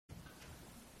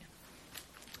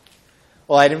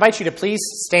Well, I'd invite you to please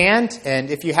stand, and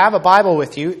if you have a Bible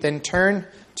with you, then turn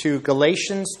to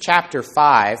Galatians chapter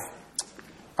 5.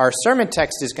 Our sermon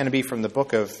text is going to be from the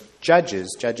book of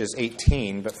Judges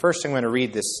 18, but first I'm going to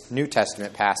read this New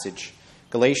Testament passage,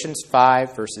 Galatians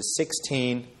 5, verses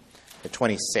 16 to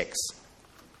 26.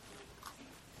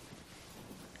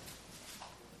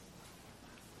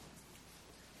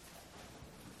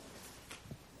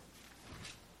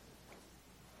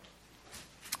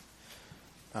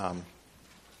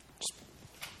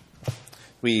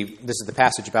 This is the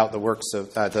passage about the works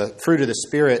of the fruit of the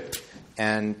Spirit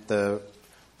and the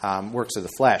works of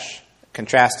the flesh,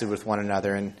 contrasted with one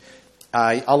another. And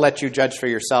I'll let you judge for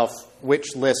yourself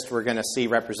which list we're going to see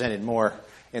represented more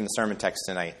in the sermon text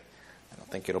tonight. I don't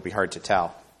think it'll be hard to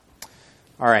tell.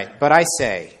 All right, but I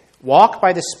say, walk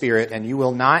by the Spirit, and you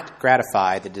will not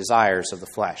gratify the desires of the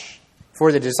flesh.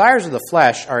 For the desires of the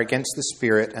flesh are against the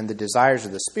Spirit, and the desires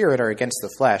of the Spirit are against the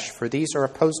flesh, for these are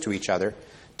opposed to each other,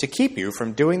 to keep you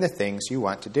from doing the things you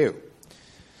want to do.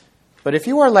 But if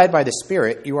you are led by the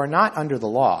Spirit, you are not under the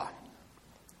law.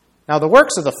 Now the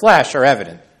works of the flesh are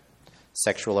evident: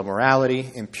 sexual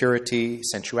immorality, impurity,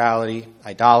 sensuality,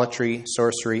 idolatry,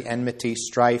 sorcery, enmity,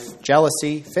 strife,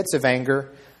 jealousy, fits of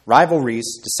anger,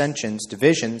 rivalries, dissensions,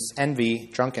 divisions, envy,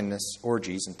 drunkenness,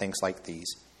 orgies, and things like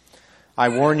these. I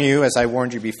warn you, as I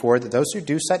warned you before, that those who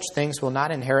do such things will not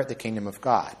inherit the kingdom of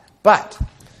God. But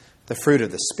the fruit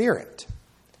of the Spirit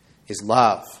is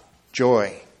love,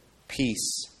 joy,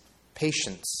 peace,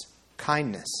 patience,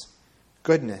 kindness,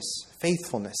 goodness,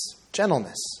 faithfulness,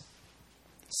 gentleness,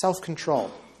 self-control.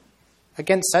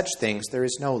 Against such things there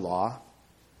is no law,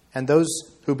 and those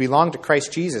who belong to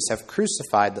Christ Jesus have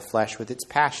crucified the flesh with its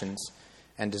passions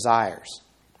and desires.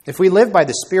 If we live by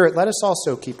the Spirit, let us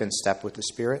also keep in step with the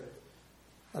Spirit.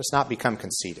 Let us not become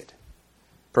conceited,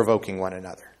 provoking one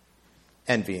another,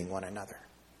 envying one another.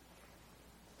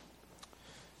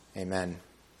 Amen.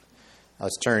 Now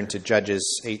let's turn to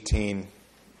Judges 18.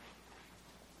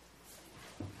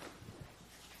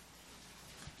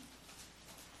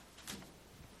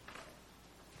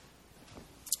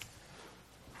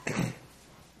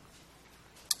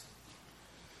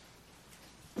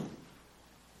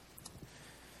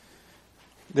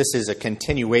 This is a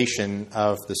continuation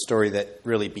of the story that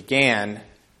really began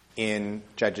in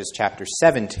Judges chapter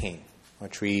 17,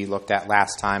 which we looked at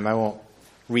last time. I won't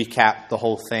recap the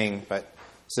whole thing, but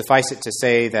suffice it to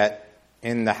say that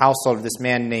in the household of this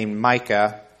man named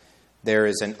Micah, there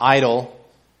is an idol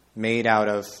made out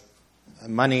of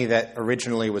money that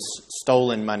originally was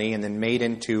stolen money and then made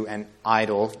into an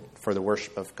idol for the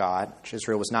worship of God, which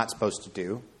Israel was not supposed to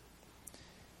do.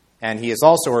 And he has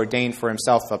also ordained for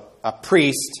himself a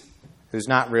priest who's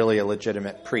not really a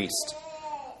legitimate priest.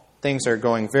 Things are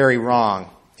going very wrong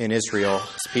in Israel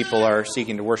as people are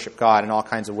seeking to worship God in all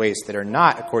kinds of ways that are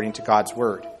not according to God's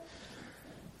word.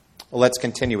 Well, let's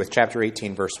continue with chapter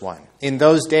 18, verse 1. In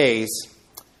those days,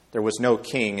 there was no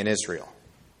king in Israel.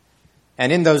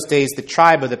 And in those days, the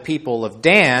tribe of the people of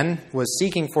Dan was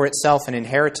seeking for itself an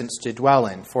inheritance to dwell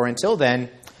in. For until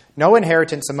then, no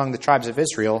inheritance among the tribes of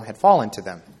Israel had fallen to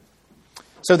them.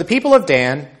 So the people of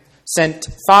Dan sent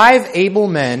 5 able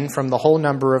men from the whole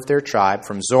number of their tribe,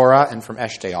 from Zorah and from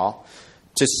Eshtaol,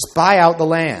 to spy out the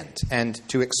land and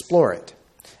to explore it.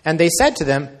 And they said to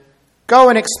them, "Go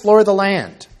and explore the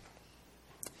land."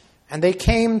 And they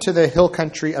came to the hill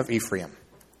country of Ephraim,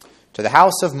 to the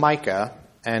house of Micah,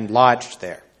 and lodged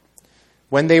there.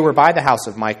 When they were by the house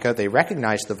of Micah, they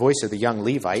recognized the voice of the young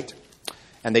Levite,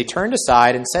 and they turned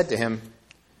aside and said to him,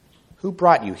 "Who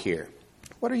brought you here?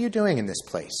 What are you doing in this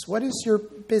place? What is your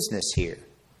business here?"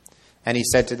 And he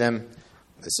said to them,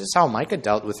 "This is how Micah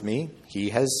dealt with me. He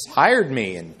has hired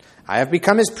me, and I have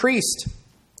become his priest."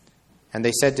 And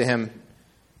they said to him,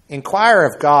 "Inquire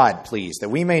of God, please, that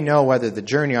we may know whether the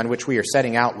journey on which we are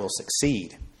setting out will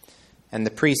succeed." And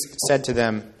the priest said to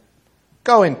them,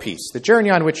 "Go in peace. The journey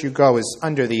on which you go is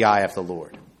under the eye of the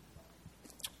Lord."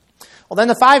 Well, then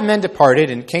the 5 men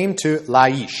departed and came to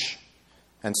Laish,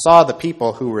 and saw the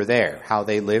people who were there, how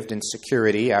they lived in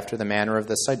security after the manner of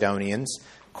the Sidonians,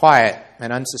 quiet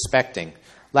and unsuspecting,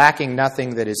 lacking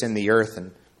nothing that is in the earth and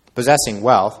possessing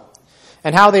wealth,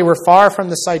 and how they were far from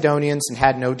the Sidonians and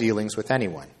had no dealings with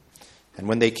anyone. And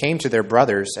when they came to their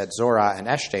brothers at Zorah and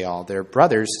Eshtaol, their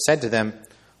brothers said to them,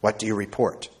 "What do you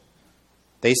report?"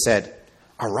 They said,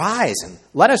 "Arise and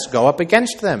let us go up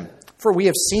against them, for we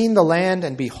have seen the land,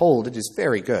 and behold, it is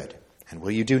very good. And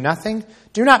will you do nothing?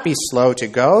 Do not be slow to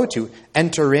go, to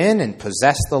enter in and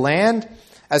possess the land.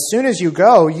 As soon as you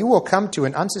go, you will come to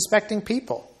an unsuspecting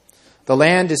people. The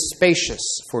land is spacious,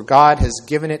 for God has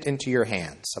given it into your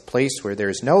hands, a place where there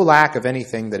is no lack of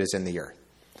anything that is in the earth."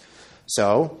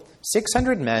 So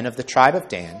 600 men of the tribe of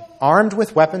Dan, armed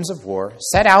with weapons of war,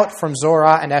 set out from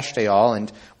Zorah and Eshtaol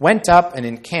and went up and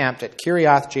encamped at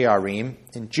Kiriath-Jearim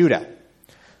in Judah.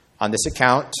 On this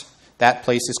account, that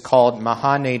place is called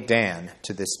Mahane Dan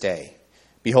to this day.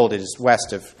 Behold, it is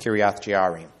west of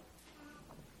Kiriath-Jearim.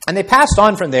 And they passed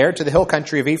on from there to the hill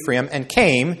country of Ephraim and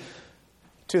came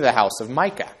to the house of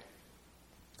Micah.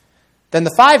 Then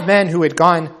the 5 men who had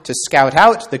gone to scout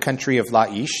out the country of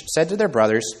Laish said to their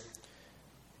brothers,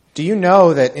 "Do you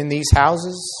know that in these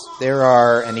houses there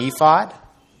are an ephod,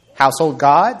 household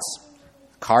gods,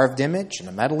 a carved image, and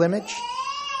a metal image?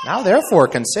 Now therefore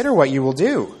consider what you will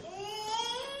do."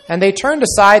 And they turned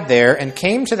aside there and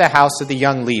came to the house of the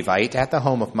young Levite at the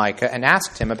home of Micah and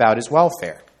asked him about his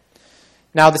welfare.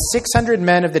 Now the 600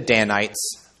 men of the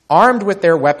Danites, armed with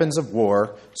their weapons of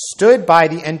war, stood by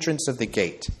the entrance of the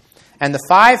gate. And the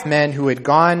 5 men who had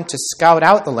gone to scout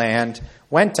out the land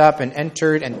went up and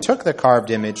entered and took the carved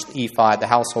image, the ephod, the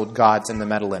household gods, and the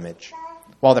metal image.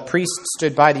 While the priest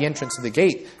stood by the entrance of the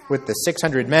gate with the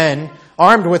 600 men,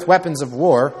 armed with weapons of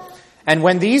war. And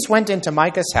when these went into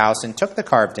Micah's house and took the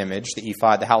carved image, the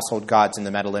ephod, the household gods, and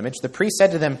the metal image, the priest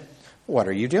said to them, "What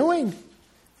are you doing?"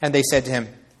 And they said to him,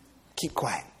 "Keep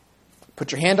quiet.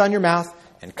 Put your hand on your mouth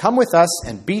and come with us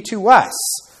and be to us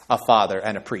a father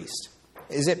and a priest.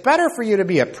 Is it better for you to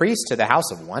be a priest to the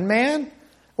house of one man,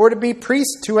 or to be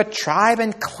priest to a tribe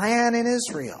and clan in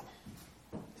Israel?"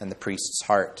 And the priest's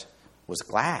heart was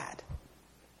glad.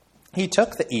 He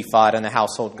took the ephod and the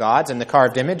household gods and the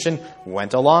carved image and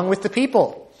went along with the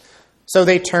people. So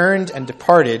they turned and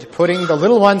departed, putting the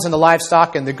little ones and the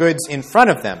livestock and the goods in front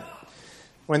of them.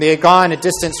 When they had gone a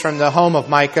distance from the home of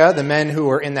Micah, the men who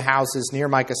were in the houses near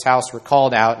Micah's house were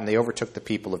called out, and they overtook the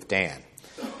people of Dan.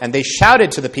 And they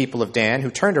shouted to the people of Dan, who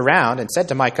turned around and said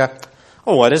to Micah,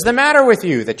 "Oh, what is the matter with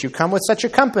you, that you come with such a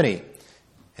company?"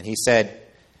 And he said,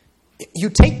 "You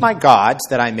take my gods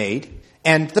that I made,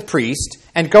 and the priest,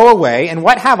 and go away, and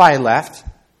what have I left?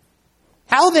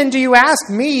 How then do you ask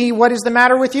me, what is the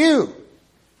matter with you?"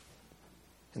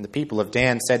 And the people of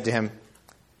Dan said to him,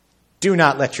 "Do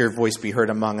not let your voice be heard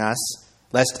among us,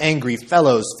 lest angry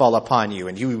fellows fall upon you,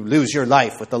 and you lose your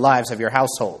life with the lives of your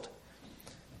household."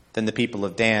 Then the people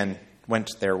of Dan went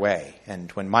their way,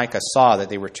 and when Micah saw that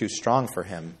they were too strong for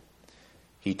him,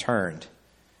 he turned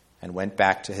and went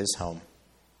back to his home.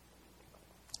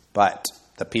 But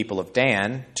the people of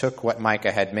Dan took what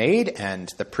Micah had made, and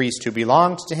the priest who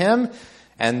belonged to him,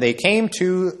 and they came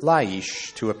to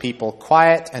Laish, to a people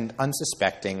quiet and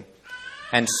unsuspecting,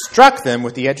 and struck them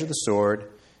with the edge of the sword,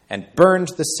 and burned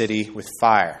the city with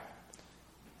fire.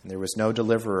 And there was no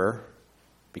deliverer,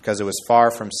 because it was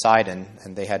far from Sidon,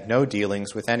 and they had no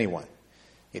dealings with anyone.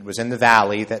 It was in the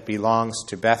valley that belongs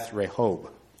to Beth Rehob.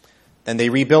 Then they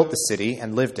rebuilt the city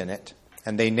and lived in it,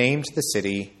 and they named the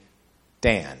city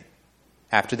Dan,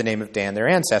 after the name of Dan, their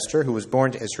ancestor, who was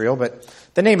born to Israel, but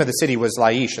the name of the city was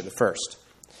Laish at the first.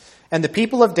 And the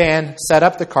people of Dan set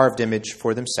up the carved image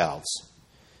for themselves.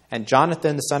 And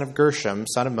Jonathan, the son of Gershom,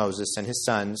 son of Moses, and his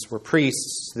sons were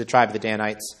priests to the tribe of the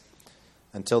Danites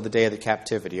until the day of the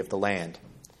captivity of the land.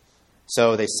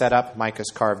 So they set up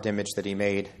Micah's carved image that he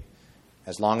made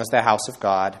as long as the house of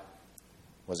God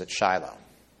was at Shiloh.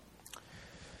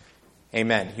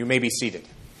 Amen. You may be seated.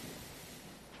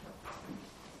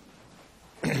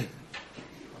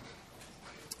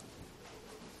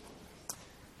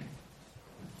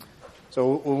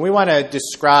 So when we want to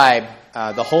describe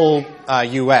the whole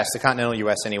U.S., the continental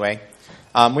U.S. anyway,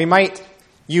 we might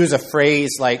use a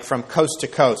phrase like from coast to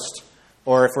coast,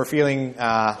 or if we're feeling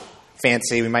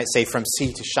fancy, we might say from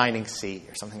sea to shining sea,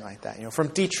 or something like that. You know, from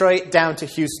Detroit down to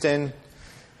Houston,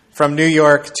 from New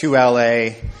York to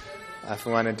L.A., if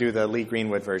we want to do the Lee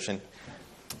Greenwood version.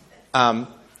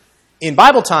 In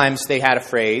Bible times, they had a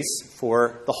phrase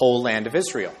for the whole land of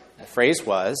Israel. The phrase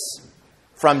was,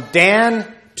 from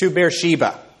Dan to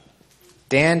Beersheba.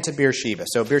 Dan to Beersheba.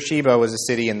 So Beersheba was a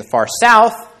city in the far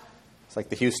south. It's like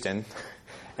the Houston.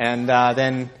 And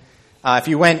then if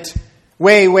you went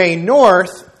way, way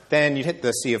north, then you'd hit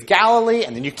the Sea of Galilee,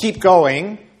 and then you keep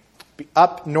going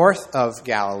up north of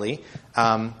Galilee,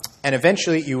 and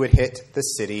eventually you would hit the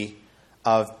city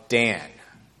of Dan,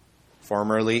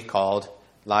 formerly called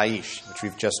Laish, which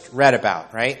we've just read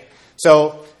about, right?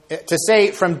 So to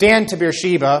say from Dan to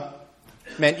Beersheba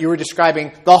meant you were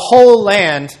describing the whole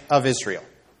land of Israel.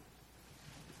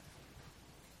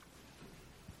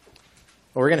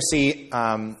 Well, we're going to see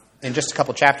in just a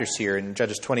couple chapters here in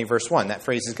Judges 20, verse 1, that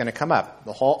phrase is going to come up.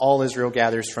 All Israel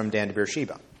gathers from Dan to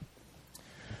Beersheba.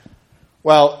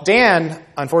 Well, Dan,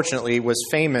 unfortunately, was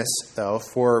famous, though,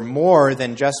 for more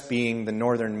than just being the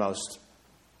northernmost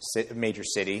major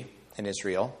city. in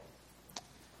Israel.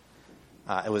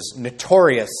 It was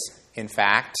notorious, in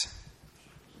fact,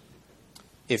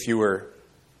 if you were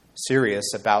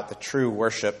serious about the true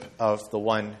worship of the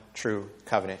one true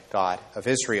covenant God of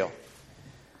Israel.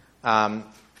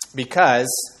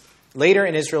 Because later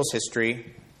in Israel's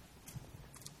history,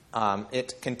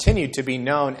 it continued to be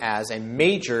known as a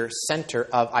major center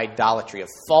of idolatry, of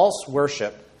false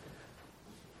worship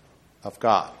of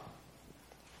God,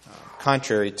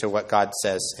 contrary to what God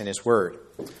says in His Word.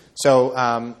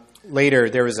 So later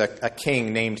there was a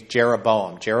king named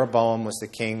Jeroboam. Jeroboam was the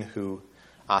king who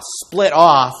split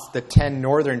off the 10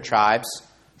 northern tribes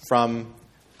from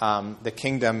the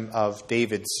kingdom of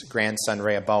David's grandson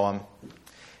Rehoboam.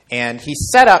 And he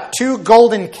set up two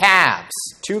golden calves,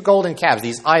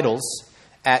 these idols,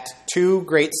 at two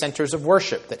great centers of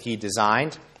worship that he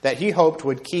designed, that he hoped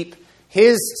would keep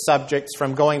his subjects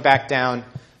from going back down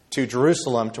to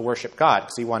Jerusalem to worship God,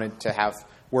 because he wanted to have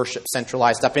worship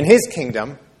centralized up in his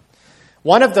kingdom.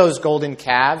 One of those golden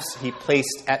calves he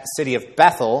placed at the city of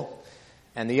Bethel,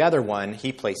 and the other one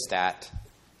he placed at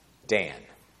Dan.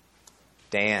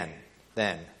 Dan,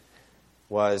 then,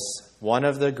 was one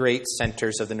of the great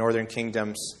centers of the northern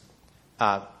kingdom's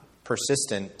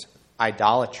persistent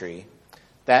idolatry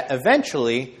that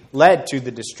eventually led to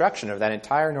the destruction of that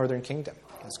entire northern kingdom,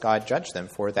 as God judged them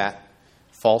for that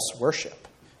false worship,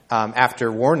 after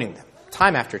warning them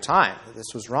time after time that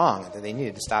this was wrong and that they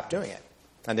needed to stop doing it,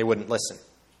 and they wouldn't listen.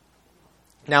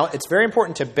 Now, it's very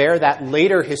important to bear that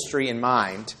later history in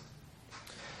mind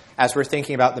as we're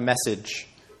thinking about the message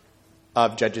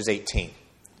of Judges 18.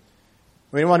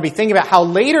 We want to be thinking about how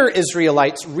later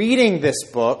Israelites reading this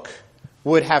book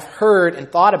would have heard and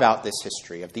thought about this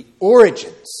history of the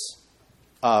origins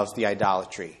of the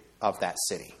idolatry of that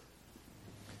city.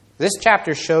 This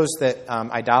chapter shows that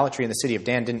idolatry in the city of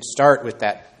Dan didn't start with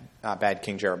that bad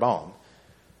King Jeroboam.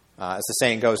 As the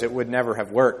saying goes, it would never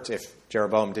have worked if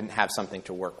Jeroboam didn't have something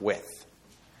to work with.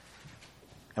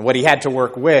 And what he had to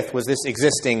work with was this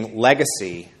existing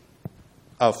legacy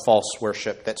of false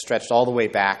worship that stretched all the way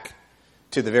back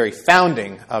to the very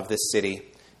founding of this city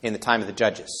in the time of the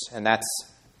Judges. And that's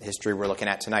the history we're looking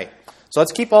at tonight. So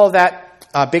let's keep all of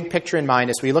that big picture in mind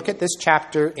as we look at this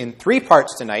chapter in 3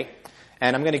 parts tonight.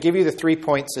 And I'm going to give you the 3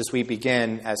 points as we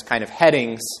begin as kind of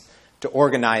headings to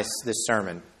organize this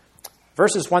sermon.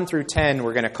 Verses 1 through 10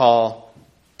 we're going to call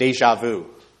Deja Vu.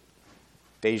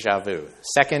 Deja Vu.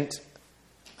 Second,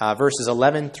 verses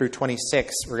 11 through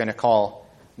 26 we're going to call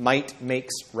Might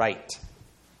Makes Right.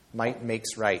 Might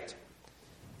Makes Right.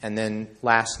 And then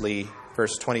lastly,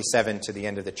 verse 27 to the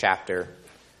end of the chapter,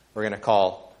 we're going to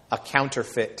call A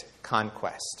Counterfeit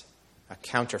Conquest. A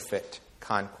Counterfeit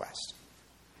Conquest.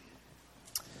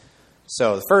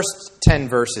 So the first 10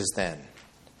 verses then.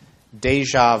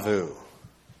 Deja vu.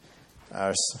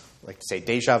 I like to say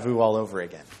deja vu all over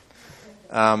again.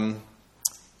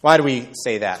 Why do we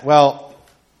say that? Well,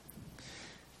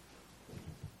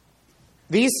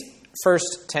 these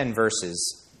first 10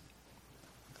 verses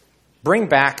bring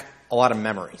back a lot of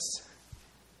memories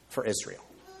for Israel.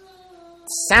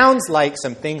 Sounds like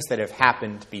some things that have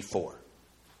happened before.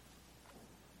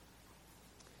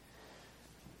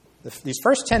 These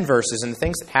first 10 verses and the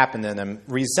things that happened in them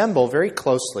resemble very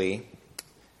closely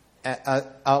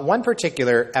one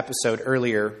particular episode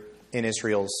earlier in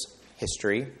Israel's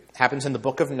history. It happens in the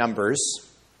book of Numbers,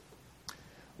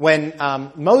 when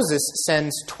Moses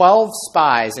sends 12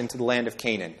 spies into the land of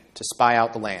Canaan to spy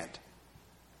out the land.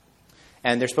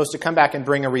 And they're supposed to come back and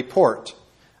bring a report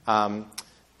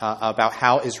about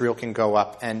how Israel can go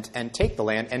up and take the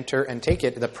land, enter and take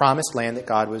it, the promised land that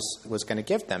God was going to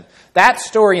give them. That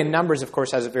story in Numbers, of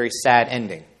course, has a very sad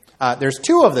ending. There's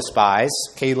 2 of the spies,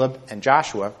 Caleb and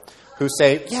Joshua, who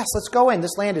say, yes, let's go in.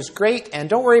 This land is great, and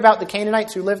don't worry about the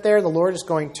Canaanites who live there. The Lord is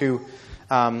going to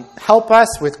help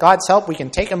us. With God's help, we can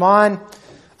take them on.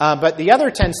 But the other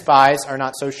 10 spies are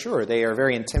not so sure. They are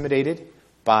very intimidated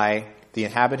by the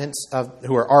inhabitants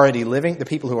who are already living, the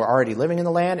people who are already living in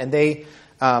the land, and they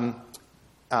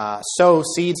sow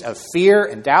seeds of fear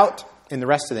and doubt in the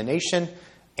rest of the nation,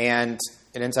 and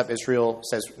it ends up Israel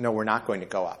says, no, we're not going to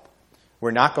go up.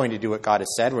 We're not going to do what God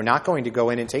has said. We're not going to go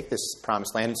in and take this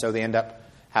promised land, and so they end up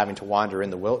having to wander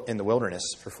in the wilderness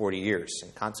for 40 years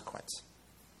in consequence.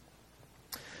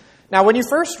 Now, when you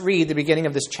first read the beginning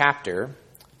of this chapter,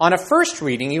 on a first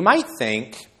reading, you might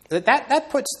think that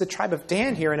puts the tribe of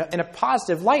Dan here in a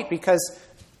positive light, because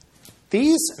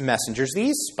these messengers,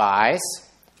 these spies,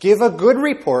 give a good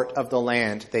report of the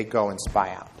land they go and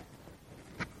spy out.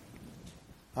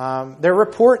 Their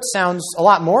report sounds a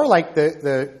lot more like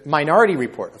the minority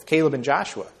report of Caleb and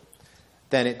Joshua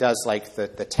than it does like the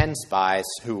 10 spies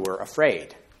who were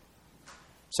afraid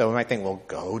So we might think, well,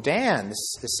 go Dan.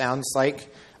 This sounds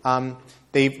like,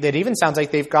 it even sounds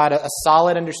like they've got a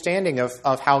solid understanding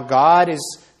of how God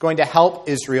is going to help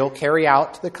Israel carry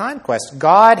out the conquest.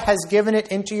 God has given it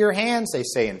into your hands, they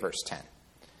say in verse 10.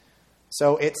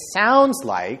 So it sounds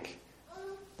like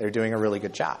they're doing a really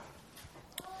good job.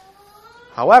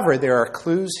 However, there are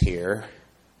clues here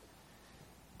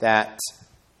that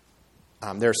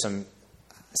there are some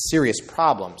serious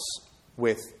problems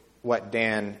with what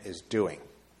Dan is doing.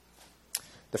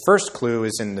 The first clue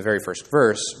is in the very first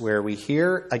verse, where we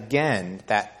hear again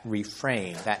that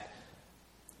refrain, that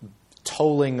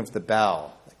tolling of the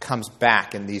bell that comes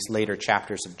back in these later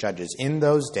chapters of Judges. In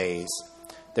those days,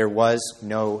 there was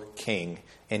no king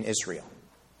in Israel.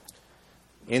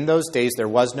 In those days, there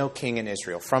was no king in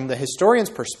Israel. From the historian's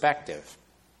perspective,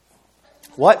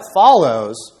 what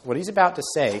follows, what he's about to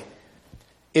say,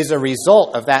 is a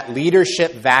result of that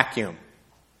leadership vacuum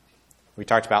we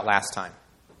talked about last time.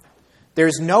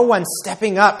 There's no one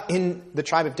stepping up in the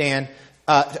tribe of Dan,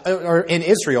 or in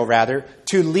Israel rather,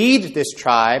 to lead this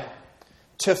tribe,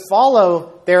 to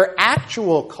follow their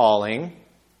actual calling,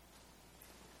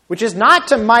 which is not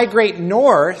to migrate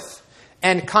north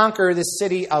and conquer the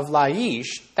city of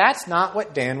Laish. That's not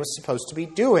what Dan was supposed to be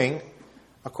doing,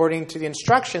 according to the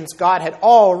instructions God had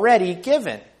already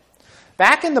given.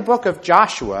 Back in the book of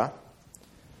Joshua,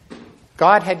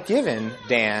 God had given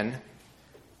Dan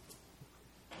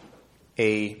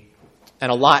an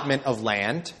allotment of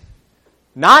land,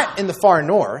 not in the far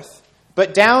north,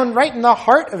 but down right in the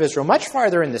heart of Israel, much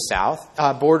farther in the south,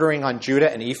 bordering on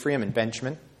Judah and Ephraim and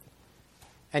Benjamin.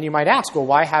 And you might ask, well,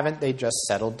 why haven't they just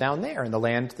settled down there in the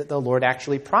land that the Lord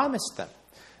actually promised them?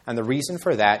 And the reason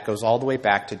for that goes all the way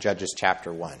back to Judges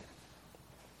chapter 1.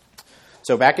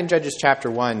 So back in Judges chapter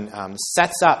 1,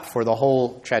 sets up for the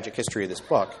whole tragic history of this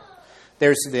book.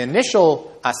 There's the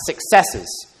initial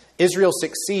successes. Israel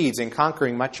succeeds in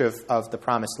conquering much of the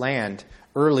promised land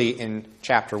early in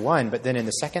chapter 1, but then in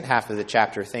the second half of the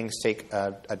chapter, things take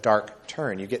a dark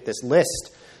turn. You get this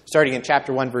list, starting in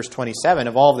chapter 1, verse 27,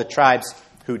 of all the tribes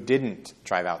who didn't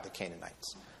drive out the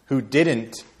Canaanites, who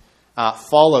didn't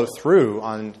follow through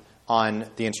on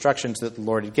the instructions that the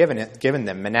Lord had given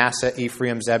them: Manasseh,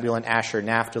 Ephraim, Zebulun, Asher,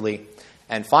 Naphtali,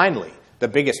 and finally, the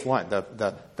biggest one,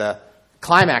 the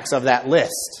climax of that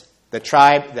list, the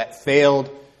tribe that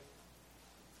failed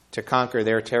to conquer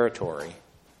their territory,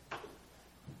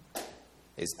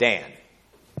 is Dan.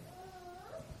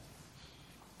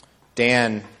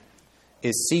 Dan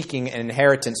is seeking an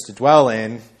inheritance to dwell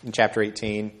in chapter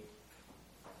 18,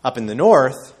 up in the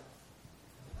north,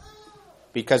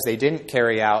 because they didn't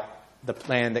carry out the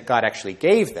plan that God actually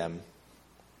gave them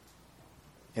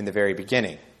in the very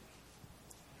beginning.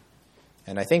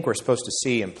 And I think we're supposed to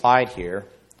see implied here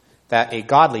that a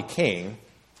godly king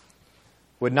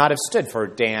would not have stood for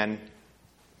Dan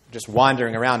just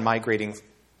wandering around, migrating,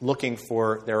 looking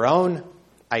for their own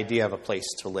idea of a place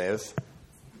to live.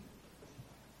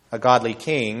 A godly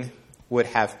king would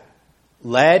have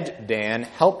led Dan,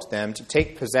 helped them to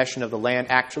take possession of the land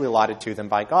actually allotted to them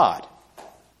by God.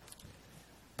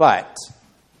 But,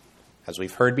 as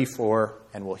we've heard before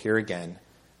and we'll hear again,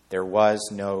 there was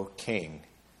no king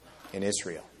in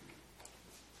Israel.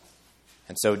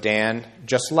 And so Dan,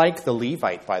 just like the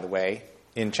Levite, by the way,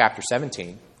 in chapter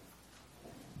 17,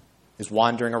 is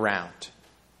wandering around,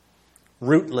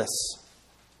 rootless,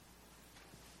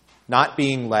 not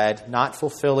being led, not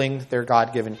fulfilling their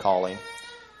God-given calling.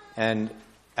 And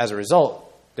as a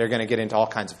result, they're going to get into all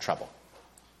kinds of trouble.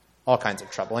 All kinds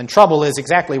of trouble. And trouble is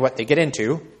exactly what they get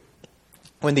into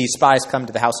when these spies come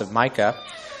to the house of Micah.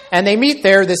 And they meet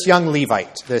there this young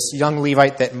Levite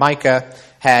that Micah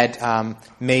had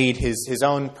made his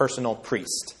own personal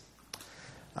priest.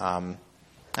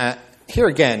 Here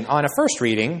again, on a first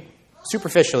reading,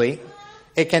 superficially,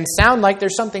 it can sound like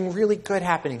there's something really good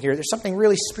happening here. There's something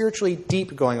really spiritually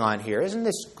deep going on here. Isn't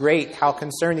this great how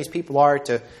concerned these people are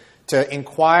to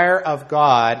inquire of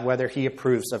God whether he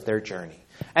approves of their journey?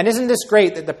 And isn't this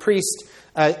great that the priest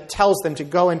tells them to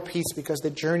go in peace because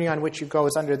the journey on which you go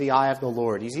is under the eye of the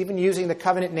Lord? He's even using the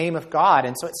covenant name of God,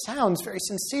 and so it sounds very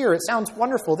sincere. It sounds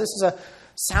wonderful. This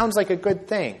sounds like a good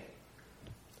thing.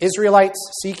 Israelites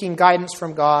seeking guidance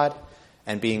from God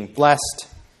and being blessed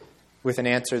with an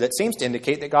answer that seems to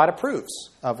indicate that God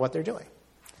approves of what they're doing.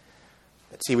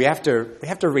 But see, we have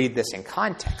to read this in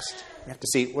context. We have to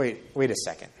see, wait a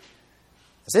second.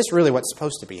 Is this really what's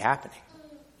supposed to be happening?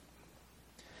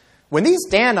 When these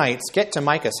Danites get to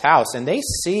Micah's house and they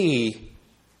see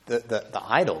the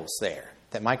idols there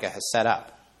that Micah has set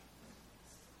up,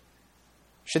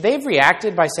 should they have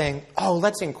reacted by saying,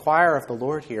 let's inquire of the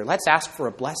Lord here. Let's ask for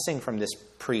a blessing from this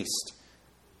priest.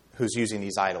 who's using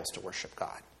these idols to worship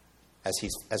God,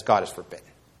 as God has forbidden.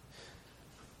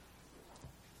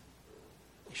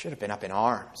 They should have been up in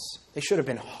arms. They should have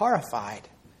been horrified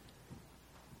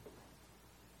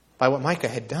by what Micah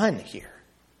had done here.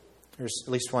 There's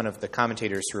at least one of the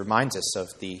commentators who reminds us of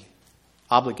the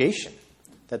obligation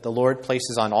that the Lord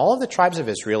places on all of the tribes of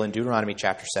Israel in Deuteronomy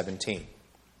chapter 17.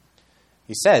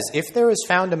 He says, "If there is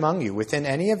found among you within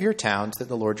any of your towns that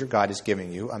the Lord your God is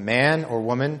giving you, a man or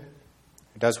woman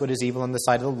who does what is evil in the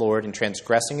sight of the Lord in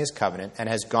transgressing his covenant, and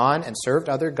has gone and served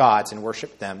other gods and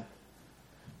worshipped them,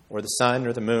 or the sun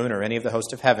or the moon or any of the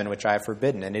host of heaven, which I have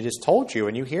forbidden, and it is told you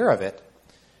and you hear of it,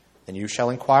 then you shall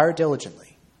inquire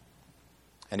diligently.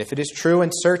 And if it is true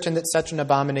and certain that such an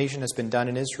abomination has been done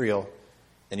in Israel,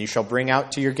 then you shall bring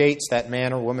out to your gates that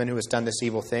man or woman who has done this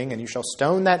evil thing, and you shall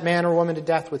stone that man or woman to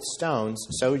death with stones,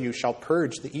 so you shall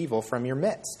purge the evil from your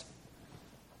midst."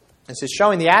 This is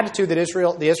showing the attitude that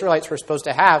the Israelites were supposed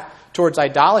to have towards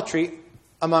idolatry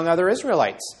among other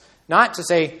Israelites. Not to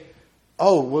say,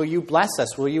 "Oh, will you bless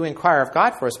us? Will you inquire of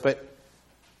God for us?" But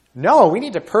no, we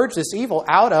need to purge this evil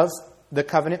out of the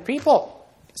covenant people.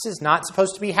 This is not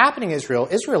supposed to be happening, Israel.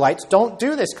 Israelites don't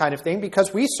do this kind of thing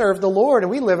because we serve the Lord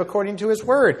and we live according to his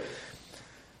word.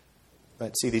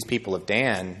 But see, these people of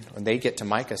Dan, when they get to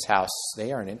Micah's house,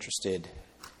 they aren't interested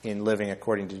in living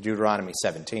according to Deuteronomy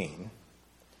 17.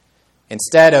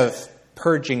 Instead of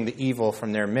purging the evil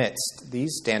from their midst,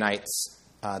 these Danites,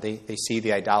 they see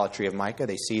the idolatry of Micah.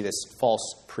 They see this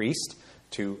false priest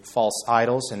to false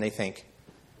idols, and they think,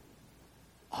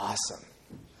 awesome.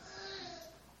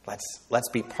 Let's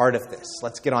be part of this.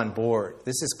 Let's get on board.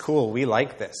 This is cool. We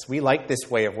like this. We like this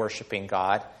way of worshiping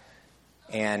God,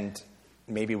 and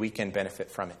maybe we can benefit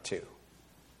from it too.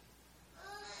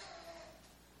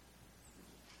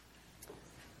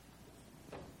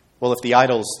 Well, if the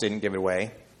idols didn't give it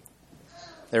away,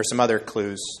 there are some other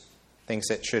clues, things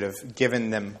that should have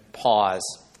given them pause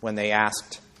when they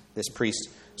asked this priest,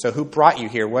 "So who brought you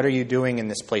here? What are you doing in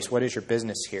this place? What is your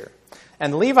business here?"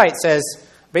 And the Levite says,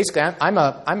 basically, I'm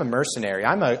a mercenary.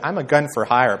 I'm a gun for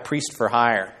hire, a priest for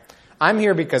hire. I'm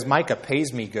here because Micah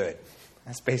pays me good.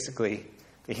 That's basically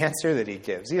the answer that he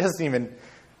gives. He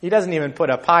doesn't even put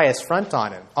a pious front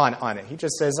on it. He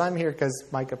just says, "I'm here because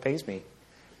Micah pays me."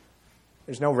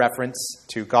 There's no reference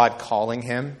to God calling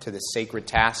him to the sacred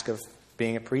task of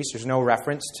being a priest. There's no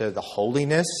reference to the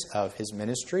holiness of his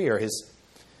ministry or his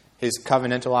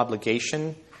covenantal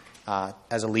obligation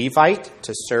as a Levite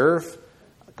to serve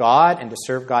God and to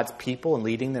serve God's people and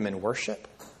leading them in worship.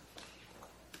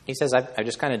 He says, I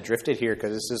just kind of drifted here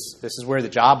because this is where the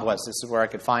job was. This is where I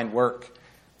could find work.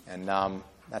 And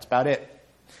that's about it.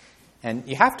 And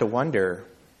you have to wonder,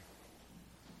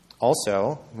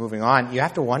 also, moving on, you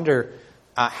have to wonder,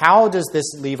 how does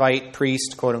this Levite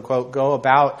priest, quote unquote, go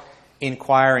about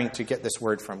inquiring to get this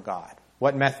word from God?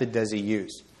 What method does he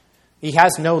use? He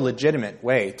has no legitimate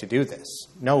way to do this.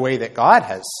 No way that God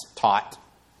has taught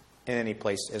in any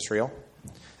place in Israel.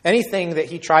 Anything that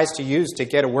he tries to use to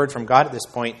get a word from God at this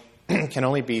point can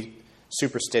only be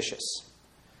superstitious.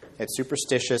 It's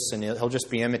superstitious, and he'll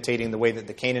just be imitating the way that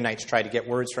the Canaanites tried to get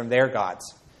words from their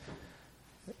gods.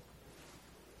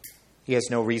 He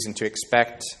has no reason to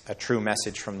expect a true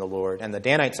message from the Lord, and the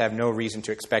Danites have no reason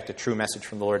to expect a true message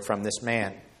from the Lord from this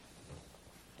man.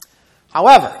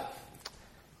 However,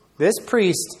 this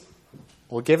priest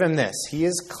will give him this. He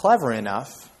is clever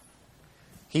enough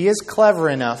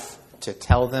to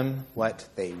tell them what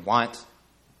they want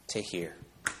to hear.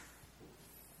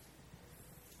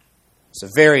 It's a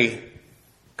very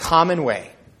common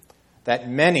way that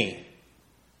many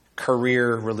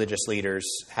career religious leaders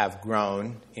have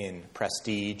grown in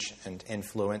prestige and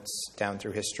influence down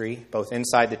through history, both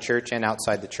inside the church and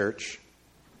outside the church.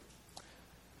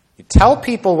 You tell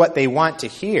people what they want to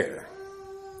hear,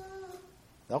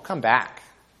 they'll come back.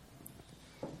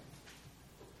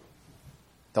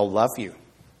 They'll love you.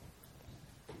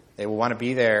 They will want to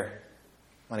be there,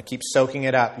 want to keep soaking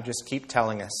it up. You just keep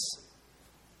telling us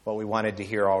what we wanted to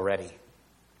hear already.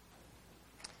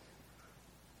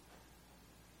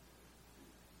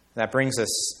 That brings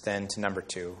us then to number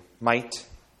 2. Might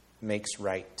makes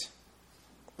right.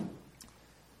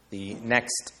 The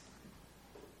next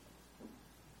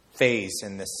phase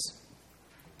in this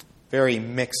very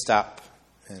mixed up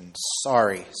and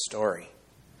sorry story.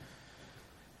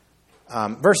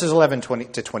 Verses 11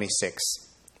 to 26.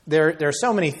 There are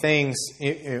so many things.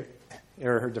 You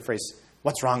ever heard the phrase,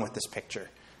 "What's wrong with this picture?"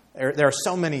 There are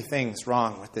so many things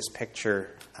wrong with this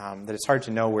picture that it's hard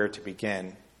to know where to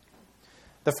begin.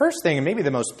 The first thing, and maybe the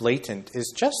most blatant,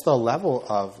 is just the level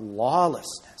of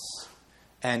lawlessness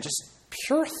and just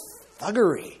pure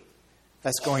thuggery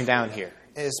that's going down here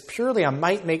is purely a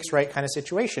might makes right kind of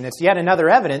situation. It's yet another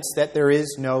evidence that there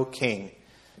is no king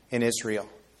in Israel.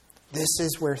 This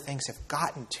is where things have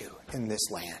gotten to in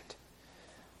this land.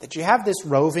 That you have this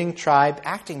roving tribe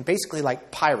acting basically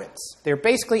like pirates. They're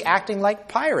basically acting like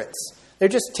pirates. They're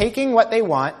just taking what they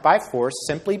want by force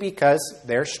simply because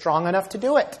they're strong enough to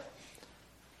do it.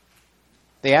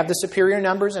 They have the superior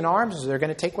numbers and arms, so they're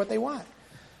going to take what they want.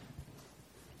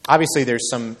 Obviously, there's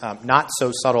some not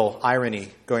so subtle irony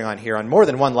going on here on more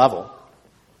than one level.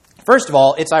 First of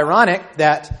all, it's ironic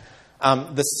that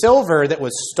the silver that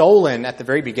was stolen at the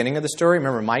very beginning of the story,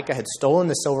 remember Micah had stolen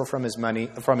the silver from his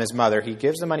mother. He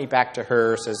gives the money back to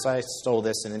her, says, I stole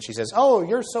this. And then she says, oh,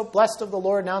 you're so blessed of the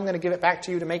Lord. Now I'm going to give it back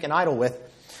to you to make an idol with.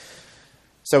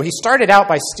 So he started out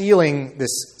by stealing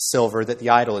this silver that the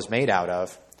idol is made out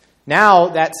of. Now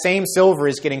that same silver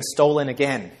is getting stolen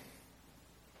again.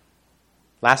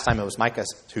 Last time it was Micah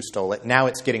who stole it. Now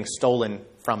it's getting stolen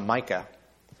from Micah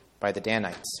by the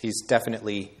Danites. He's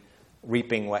definitely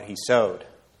reaping what he sowed,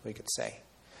 we could say.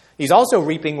 He's also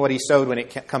reaping what he sowed when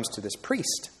it comes to this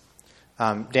priest.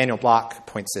 Daniel Block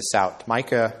points this out.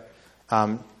 Micah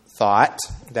thought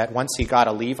that once he got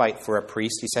a Levite for a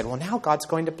priest, he said, well, now God's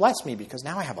going to bless me because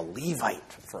now I have a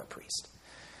Levite for a priest.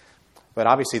 But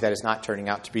obviously that is not turning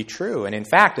out to be true. And in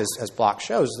fact, as Block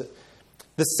shows,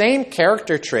 the same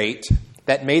character trait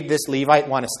that made this Levite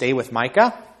want to stay with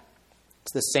Micah,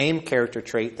 it's the same character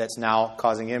trait that's now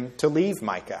causing him to leave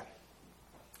Micah.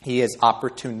 He is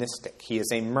opportunistic. He is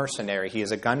a mercenary. He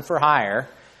is a gun for hire.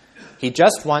 He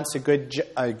just wants a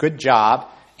good job,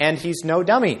 and he's no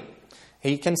dummy.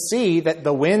 He can see that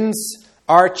the winds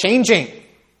are changing.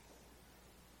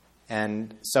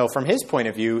 And so from his point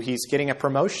of view, he's getting a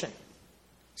promotion.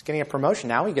 He's getting a promotion.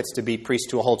 Now he gets to be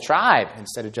priest to a whole tribe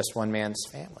instead of just one man's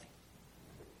family.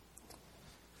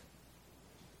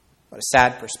 What a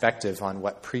sad perspective on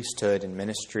what priesthood and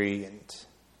ministry and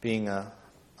being a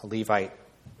Levite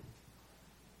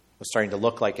was starting to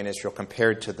look like in Israel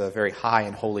compared to the very high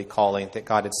and holy calling that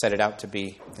God had set it out to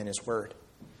be in His Word.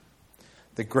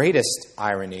 The greatest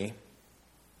irony,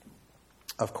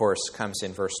 of course, comes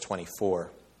in verse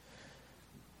 24.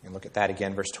 You can look at that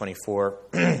again, verse 24.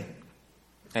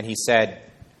 And he said,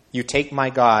 you take my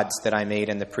gods that I made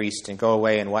and the priest and go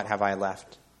away, and what have I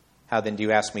left? How then do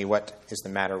you ask me, what is the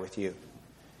matter with you?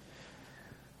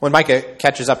 When Micah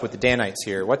catches up with the Danites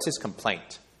here, what's his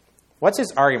complaint? What's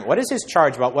his argument? What is his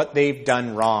charge about what they've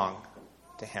done wrong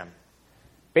to him?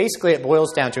 Basically, it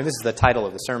boils down to, and this is the title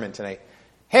of the sermon tonight,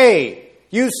 hey,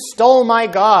 you stole my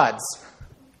gods.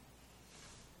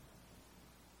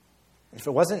 If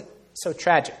it wasn't so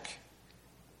tragic,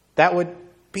 that would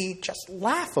be just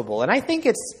laughable. And I think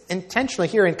it's intentionally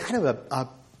here in kind of a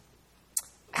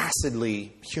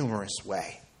acidly humorous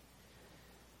way.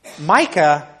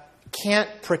 Micah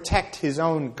can't protect his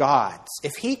own gods.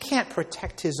 If he can't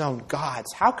protect his own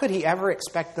gods, how could he ever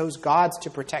expect those gods to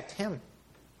protect him?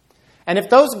 And if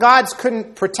those gods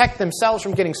couldn't protect themselves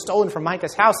from getting stolen from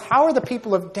Micah's house, how are the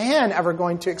people of Dan ever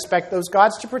going to expect those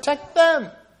gods to protect them?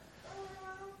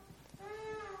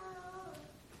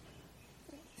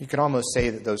 You could almost say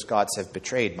that those gods have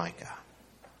betrayed Micah,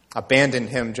 abandoned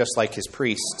him just like his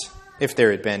priest, if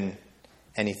there had been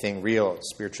anything real,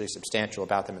 spiritually substantial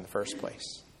about them in the first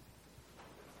place.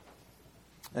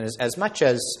 And as much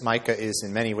as Micah is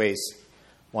in many ways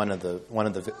one of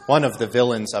the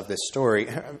villains of this story,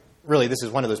 really this is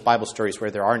one of those Bible stories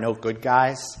where there are no good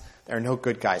guys. There are no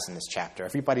good guys in this chapter.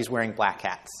 Everybody's wearing black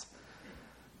hats.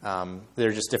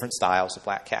 They're just different styles of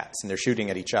black hats, and they're shooting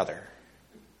at each other.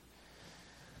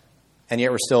 And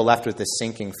yet we're still left with this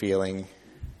sinking feeling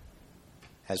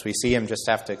as we see him just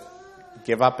have to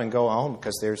give up and go home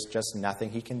because there's just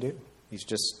nothing he can do. He's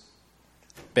just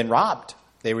been robbed.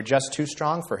 They were just too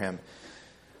strong for him.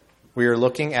 We are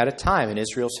looking at a time in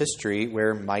Israel's history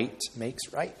where might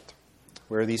makes right,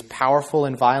 where these powerful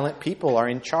and violent people are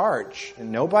in charge,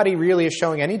 and nobody really is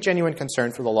showing any genuine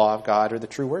concern for the law of God or the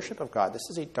true worship of God. This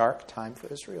is a dark time for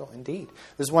Israel, indeed.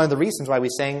 This is one of the reasons why we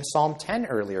sang Psalm 10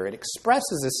 earlier. It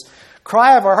expresses this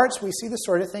cry of our hearts. We see this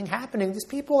sort of thing happening. These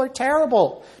people are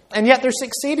terrible, and yet they're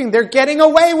succeeding. They're getting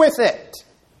away with it.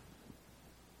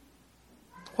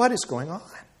 What is going on?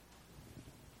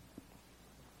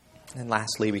 And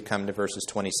lastly, we come to verses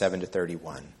 27 to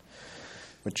 31,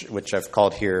 which I've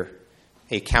called here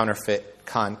a counterfeit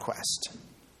conquest.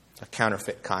 A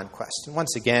counterfeit conquest. And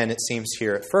once again, it seems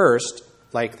here at first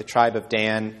like the tribe of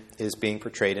Dan is being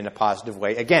portrayed in a positive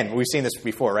way. Again, we've seen this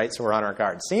before, right? So we're on our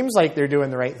guard. Seems like they're doing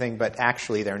the right thing, but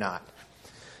actually they're not.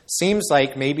 Seems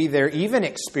like maybe they're even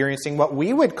experiencing what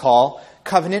we would call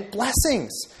covenant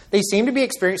blessings. They seem to be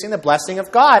experiencing the blessing of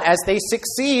God as they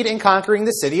succeed in conquering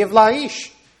the city of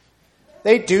Laish.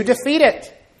 They do defeat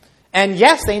it. And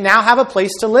yes, they now have a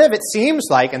place to live. It seems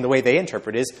like, and the way they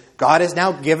interpret it is, God has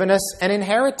now given us an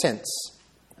inheritance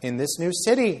in this new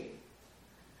city.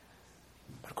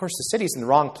 But of course, the city's in the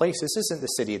wrong place. This isn't the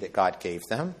city that God gave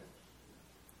them.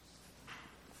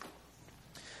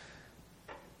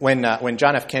 When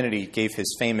John F. Kennedy gave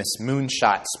his famous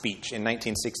moonshot speech in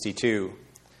 1962,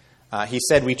 he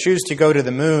said, "We choose to go to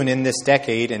the moon in this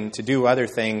decade and to do other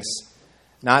things,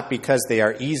 not because they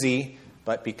are easy,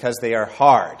 but because they are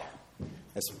hard."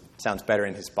 This sounds better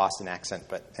in his Boston accent,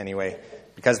 but anyway,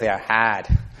 because they are hard.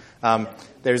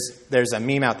 There's a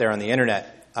meme out there on the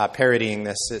internet parodying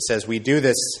this. It says, "We do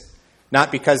this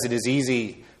not because it is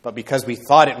easy, but because we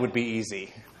thought it would be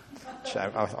easy." Which I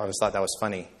always thought that was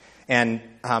funny. And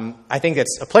I think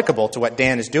it's applicable to what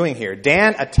Dan is doing here.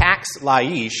 Dan attacks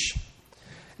Laish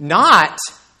not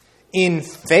in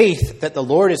faith that the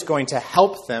Lord is going to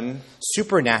help them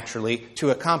supernaturally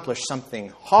to accomplish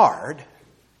something hard.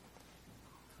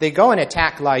 They go and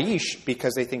attack Laish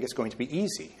because they think it's going to be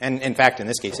easy. And in fact, in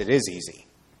this case, it is easy.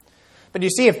 But you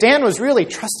see, if Dan was really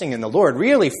trusting in the Lord,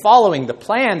 really following the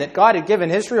plan that God had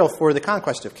given Israel for the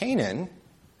conquest of Canaan,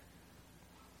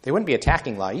 they wouldn't be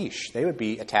attacking Laish. They would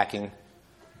be attacking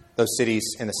those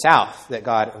cities in the south that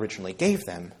God originally gave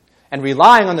them, and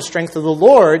relying on the strength of the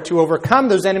Lord to overcome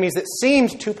those enemies that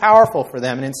seemed too powerful for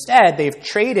them. And instead, they've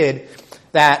traded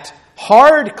that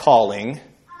hard calling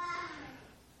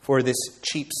for this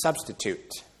cheap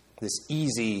substitute, this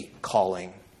easy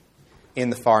calling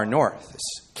in the far north,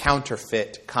 this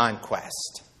counterfeit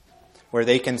conquest, where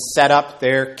they can set up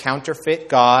their counterfeit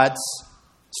gods,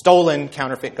 stolen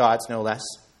counterfeit gods no less,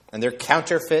 and their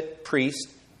counterfeit priest,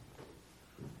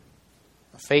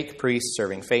 a fake priest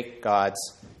serving fake gods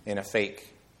in a fake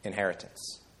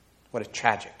inheritance. What a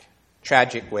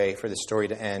tragic way for the story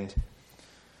to end.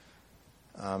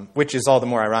 Which is all the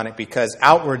more ironic because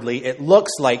outwardly it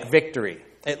looks like victory.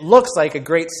 It looks like a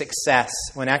great success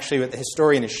when actually what the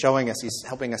historian is showing us, he's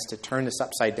helping us to turn this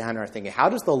upside down and are thinking, how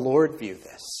does the Lord view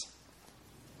this?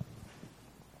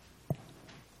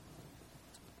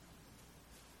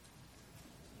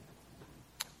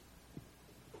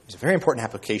 There's a very important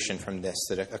application from this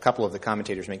that a couple of the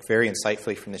commentators make very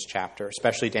insightfully from this chapter,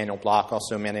 especially Daniel Block,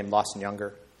 also a man named Lawson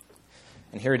Younger.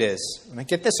 And here it is. I'm going to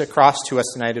get this across to us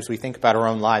tonight as we think about our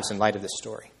own lives in light of this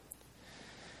story.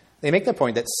 They make the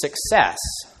point that success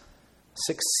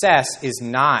is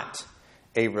not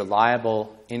a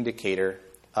reliable indicator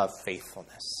of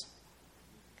faithfulness.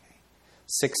 Okay.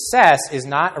 Success is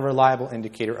not a reliable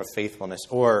indicator of faithfulness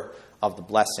or of the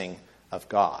blessing of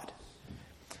God.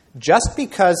 Just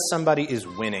because somebody is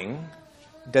winning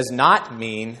does not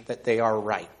mean that they are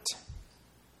right.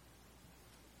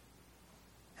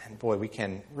 And boy, we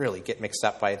can really get mixed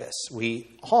up by this. We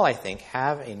all, I think,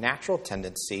 have a natural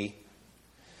tendency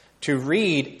to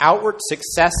read outward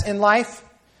success in life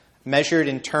measured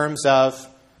in terms of,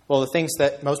 well, the things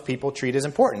that most people treat as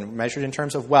important, measured in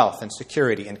terms of wealth and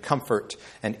security and comfort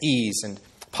and ease and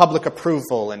public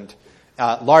approval and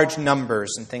large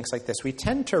numbers and things like this. We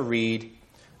tend to read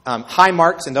high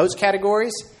marks in those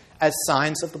categories as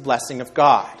signs of the blessing of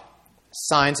God,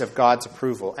 signs of God's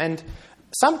approval. And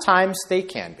sometimes they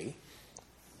can be.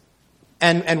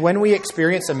 And when we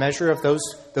experience a measure of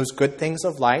those good things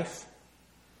of life,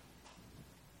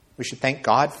 we should thank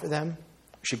God for them.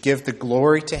 We should give the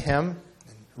glory to Him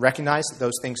and recognize that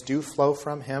those things do flow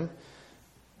from Him.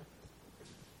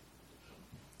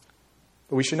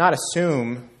 But we should not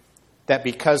assume that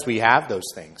because we have those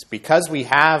things, because we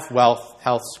have wealth,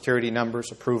 health, security,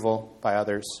 numbers, approval by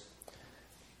others,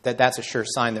 that that's a sure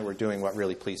sign that we're doing what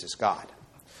really pleases God.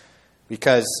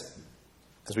 Because,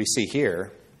 as we see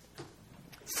here,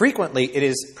 frequently it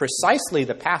is precisely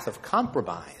the path of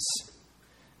compromise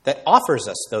that offers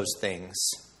us those things.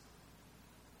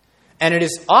 And it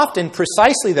is often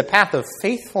precisely the path of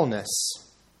faithfulness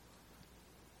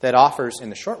that offers,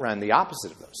 in the short run, the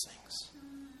opposite of those things.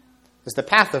 It's the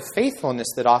path of faithfulness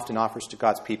that often offers to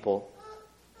God's people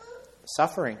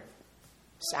suffering,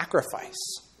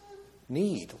 sacrifice,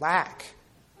 need, lack.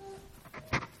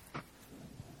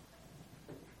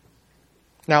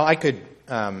 Now, I could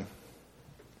kind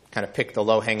of pick the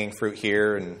low-hanging fruit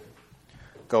here and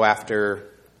go after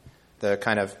the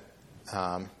kind of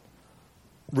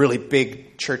really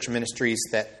big church ministries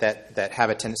that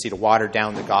have a tendency to water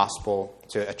down the gospel,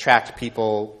 to attract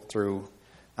people through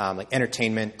like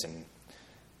entertainment and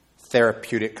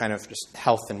therapeutic kind of just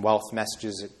health and wealth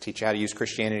messages that teach you how to use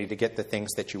Christianity to get the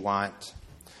things that you want.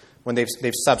 when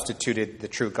they've substituted the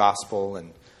true gospel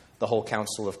and the whole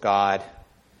counsel of God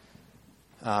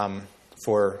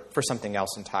for something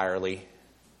else entirely.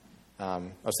 I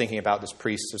was thinking about this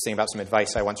priest. I was thinking about some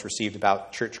advice I once received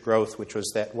about church growth, which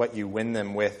was that what you win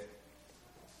them with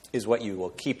is what you will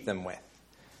keep them with.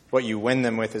 What you win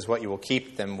them with is what you will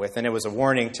keep them with. And it was a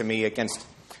warning to me against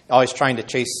always trying to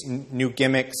chase new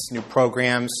gimmicks, new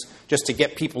programs, just to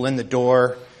get people in the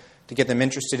door, to get them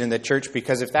interested in the church.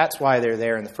 Because if that's why they're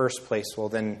there in the first place, well,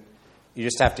 then you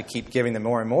just have to keep giving them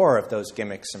more and more of those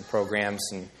gimmicks and programs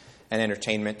and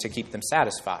entertainment to keep them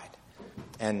satisfied.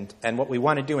 And what we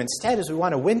want to do instead is we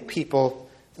want to win people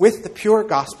with the pure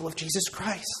gospel of Jesus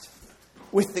Christ,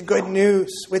 with the good news,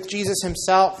 with Jesus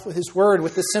himself, with his word,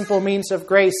 with the simple means of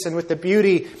grace, and with the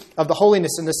beauty of the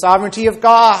holiness and the sovereignty of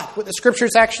God, what the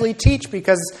scriptures actually teach.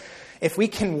 Because if we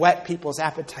can whet people's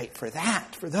appetite for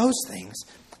that, for those things,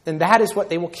 then that is what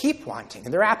they will keep wanting.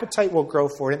 And their appetite will grow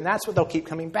for it, and that's what they'll keep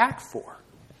coming back for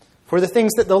the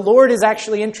things that the Lord is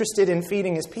actually interested in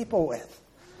feeding his people with.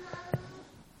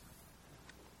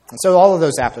 And so all of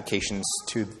those applications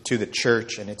to the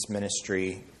church and its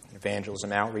ministry,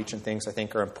 evangelism, outreach, and things I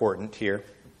think are important here.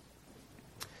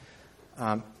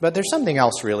 But there's something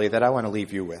else really that I want to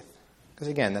leave you with. Because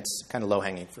again, that's kind of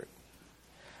low-hanging fruit.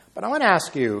 But I want to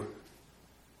ask you,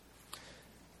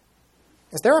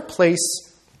 is there a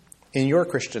place in your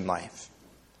Christian life,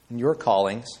 in your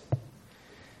callings,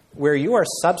 where you are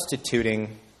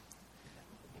substituting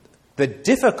the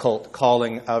difficult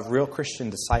calling of real Christian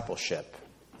discipleship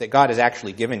that God has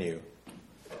actually given you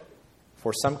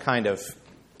for some kind of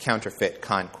counterfeit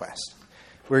conquest,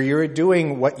 where you're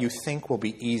doing what you think will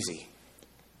be easy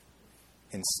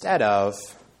instead of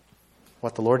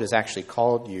what the Lord has actually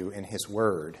called you in his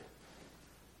word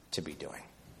to be doing?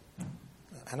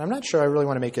 And I'm not sure I really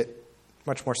want to make it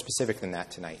much more specific than that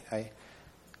tonight.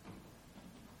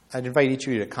 I'd invite each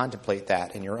of you to contemplate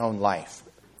that in your own life.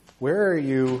 Where are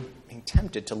you being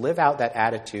tempted to live out that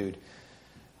attitude,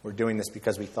 we're doing this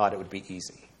because we thought it would be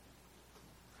easy?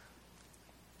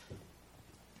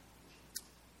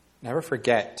 Never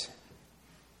forget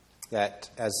that,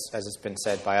 as has been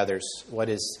said by others, what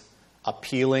is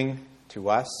appealing to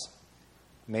us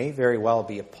may very well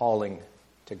be appalling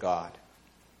to God.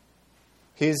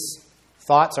 His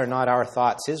thoughts are not our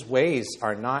thoughts. His ways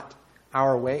are not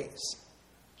our ways.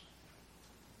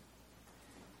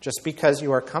 Just because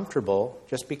you are comfortable,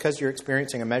 just because you're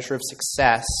experiencing a measure of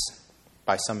success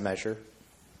by some measure,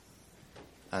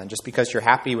 and just because you're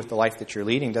happy with the life that you're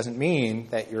leading doesn't mean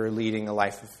that you're leading a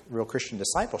life of real Christian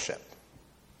discipleship.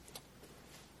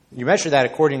 You measure that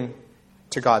according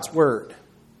to God's word,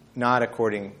 not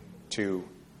according to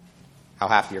how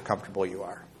happy or comfortable you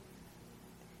are.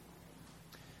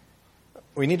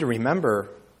 We need to remember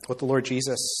what the Lord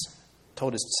Jesus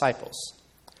told his disciples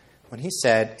when he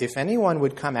said, "If anyone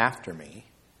would come after me,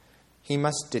 he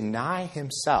must deny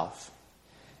himself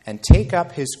and take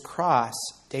up his cross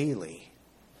daily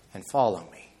and follow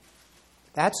me."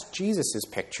 That's Jesus'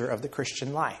 picture of the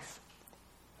Christian life.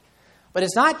 But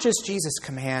it's not just Jesus'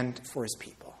 command for his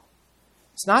people.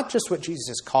 It's not just what Jesus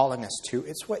is calling us to.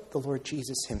 It's what the Lord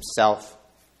Jesus himself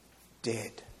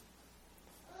did.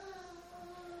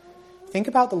 Think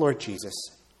about the Lord Jesus.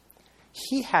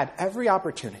 He had every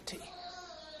opportunity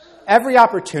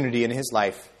in his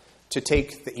life to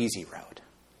take the easy road,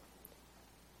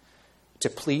 to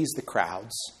please the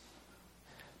crowds,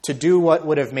 to do what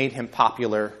would have made him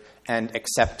popular and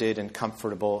accepted and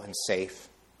comfortable and safe.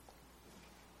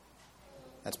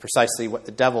 That's precisely what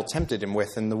the devil tempted him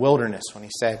with in the wilderness when he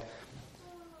said,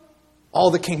 "All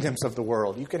the kingdoms of the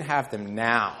world, you can have them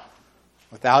now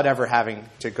without ever having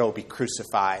to go be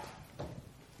crucified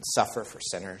and suffer for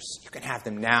sinners. You can have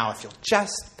them now if you'll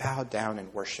just bow down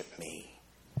and worship me."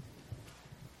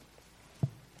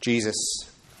 Jesus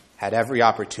had every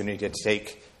opportunity to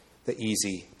take the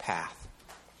easy path.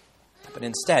 But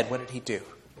instead, what did he do?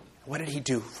 What did he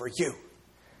do for you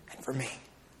and for me?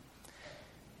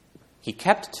 He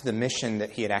kept to the mission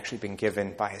that he had actually been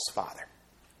given by his Father.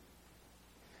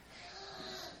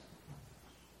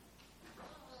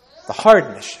 The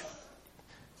hard mission.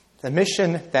 The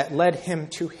mission that led him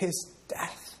to his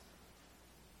death.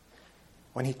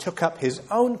 When he took up his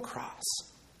own cross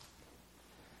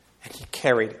and he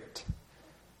carried it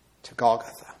to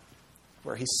Golgotha,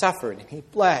 where he suffered and he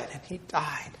bled and he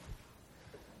died,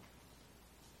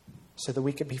 so that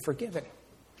we could be forgiven.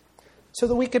 So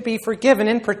that we could be forgiven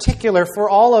in particular for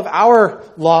all of our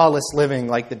lawless living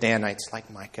like the Danites, like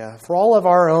Micah, for all of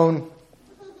our own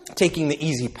taking the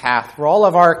easy path, for all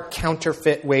of our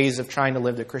counterfeit ways of trying to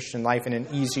live the Christian life in an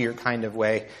easier kind of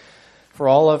way, for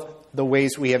all of the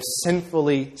ways we have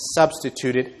sinfully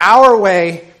substituted our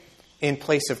way in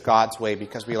place of God's way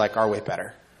because we like our way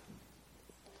better.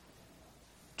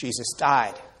 Jesus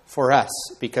died for us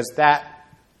because that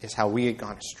is how we had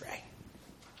gone astray.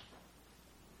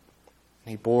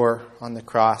 And he bore on the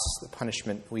cross the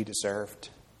punishment we deserved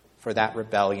for that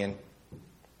rebellion,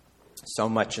 so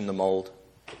much in the mold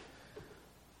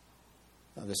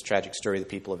of this tragic story of the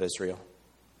people of Israel.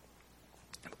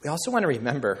 We also want to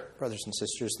remember, brothers and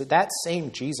sisters, that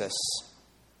same Jesus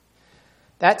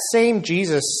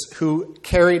who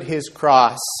carried his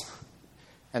cross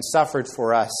and suffered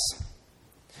for us,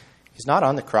 he's not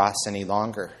on the cross any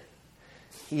longer.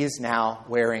 He is now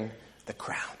wearing the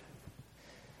crown.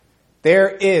 There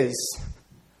is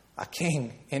a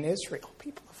king in Israel,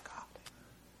 people of God.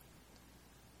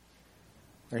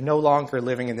 They're no longer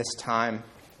living in this time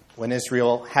when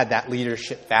Israel had that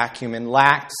leadership vacuum and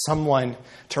lacked someone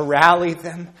to rally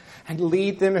them and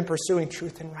lead them in pursuing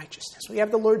truth and righteousness. We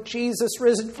have the Lord Jesus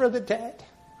risen from the dead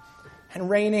and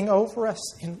reigning over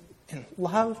us in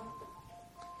love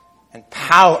and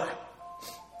power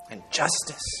and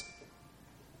justice.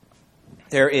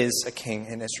 There is a king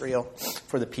in Israel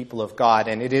for the people of God,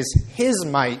 and it is his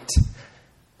might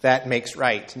that makes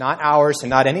right, not ours and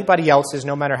not anybody else's,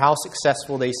 no matter how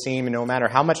successful they seem and no matter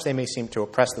how much they may seem to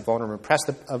oppress the vulnerable,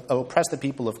 oppress the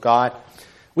people of God.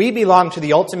 We belong to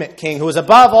the ultimate king who is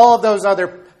above all of those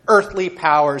other earthly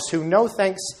powers, who no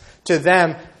thanks to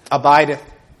them abideth.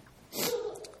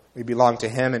 We belong to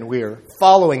him, and we are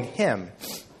following him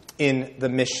in the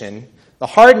mission. The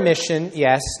hard mission,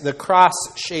 yes. The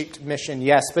cross-shaped mission,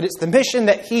 yes. But it's the mission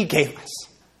that he gave us.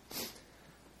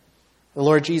 The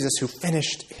Lord Jesus who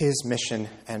finished his mission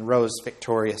and rose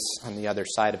victorious on the other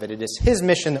side of it. It is his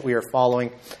mission that we are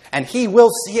following, and he will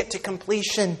see it to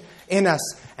completion in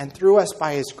us and through us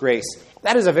by his grace.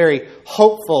 That is a very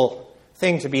hopeful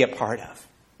thing to be a part of.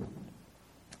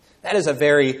 That is a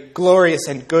very glorious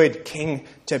and good king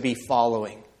to be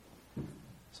following.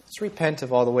 So let's repent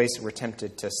of all the ways that we're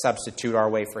tempted to substitute our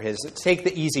way for his. Let's take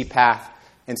the easy path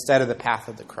instead of the path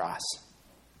of the cross.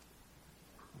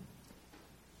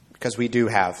 Because we do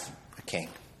have a king.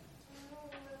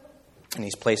 And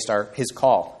he's placed his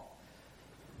call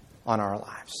on our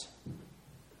lives.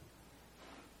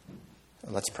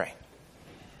 Let's pray.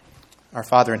 Our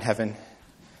Father in heaven,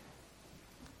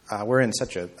 we're in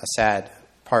such a sad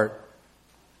part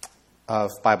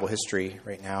of Bible history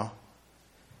right now.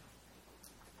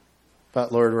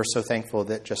 But Lord, we're so thankful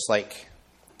that just like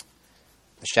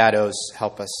the shadows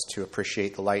help us to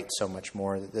appreciate the light so much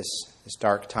more, that this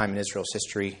dark time in Israel's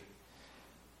history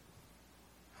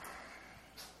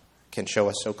can show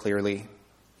us so clearly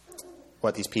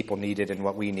what these people needed and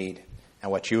what we need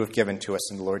and what you have given to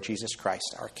us in the Lord Jesus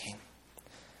Christ, our King.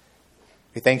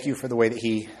 We thank you for the way that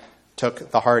he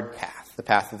took the hard path, the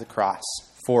path of the cross,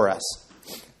 for us,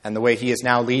 and the way he is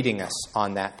now leading us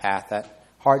on that path, that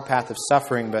hard path of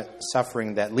suffering, but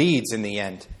suffering that leads in the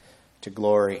end to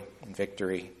glory and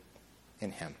victory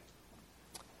in him.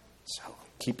 So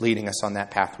keep leading us on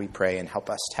that path, we pray, and help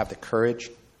us to have the courage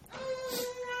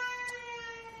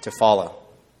to follow.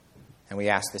 And we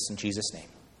ask this in Jesus' name.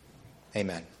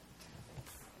 Amen.